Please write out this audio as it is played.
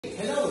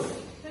Hello.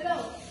 Hello,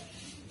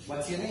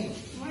 What's your name?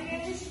 my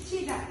name is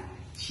Chida.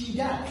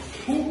 Chida.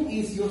 Who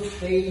is your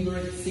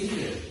favorite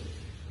singer?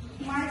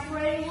 My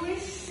favorite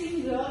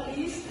singer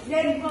is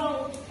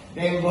Dembo.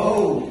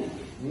 Dembo.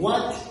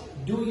 What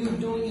do you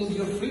do in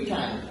your free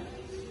time?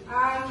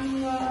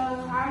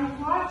 I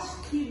watch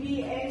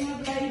TV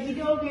and play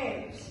video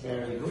games.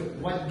 Very good.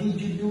 What did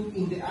you do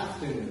in the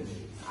afternoon?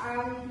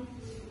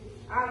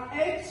 I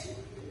ate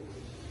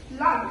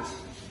lunch.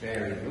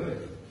 Very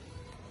good.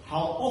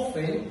 How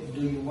often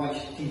do you watch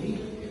TV?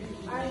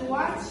 I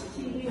watch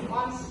TV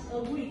once a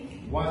week.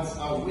 Once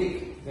a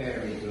week.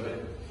 Very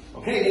good.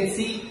 Okay, let's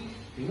see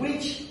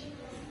which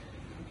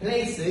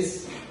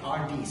places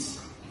are these.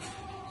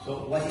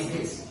 So what is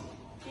this?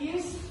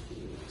 It's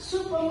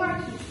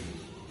supermarket.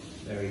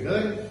 Very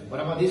good. What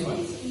about this one?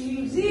 It's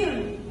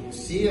museum.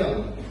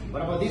 Museum.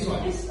 What about this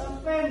one? It's a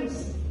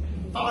famous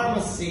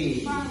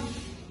Pharmacy. farm.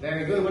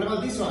 Very good. What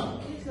about this one?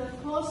 It's a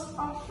post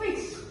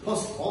office.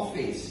 Post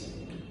office.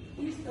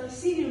 It's a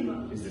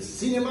cinema. Is the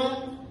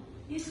cinema,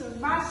 It's a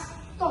bus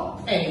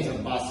stop. and it's a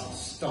bus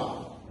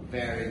stop.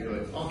 Very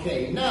good.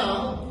 Okay,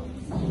 now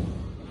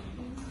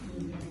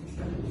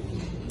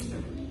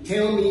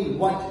tell me,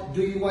 what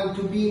do you want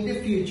to be in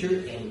the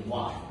future and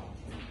why?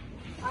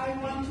 I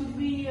want to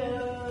be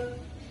a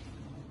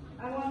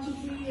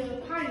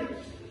pilot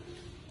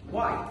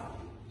Why?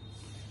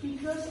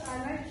 because I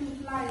like to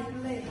fly a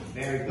plane.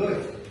 Very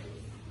good.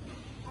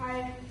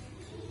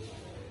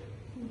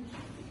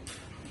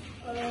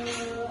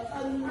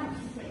 An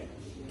architect.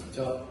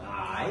 So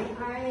I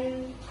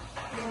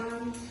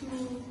want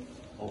to.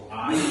 oh,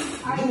 I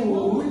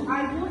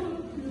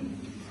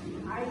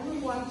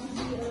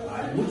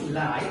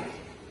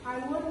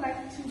would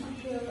like to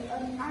be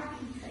an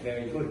architect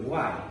very good.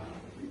 Why?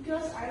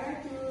 because I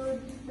like to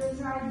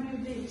design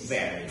buildings.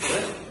 Very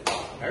good.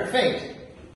 Perfect.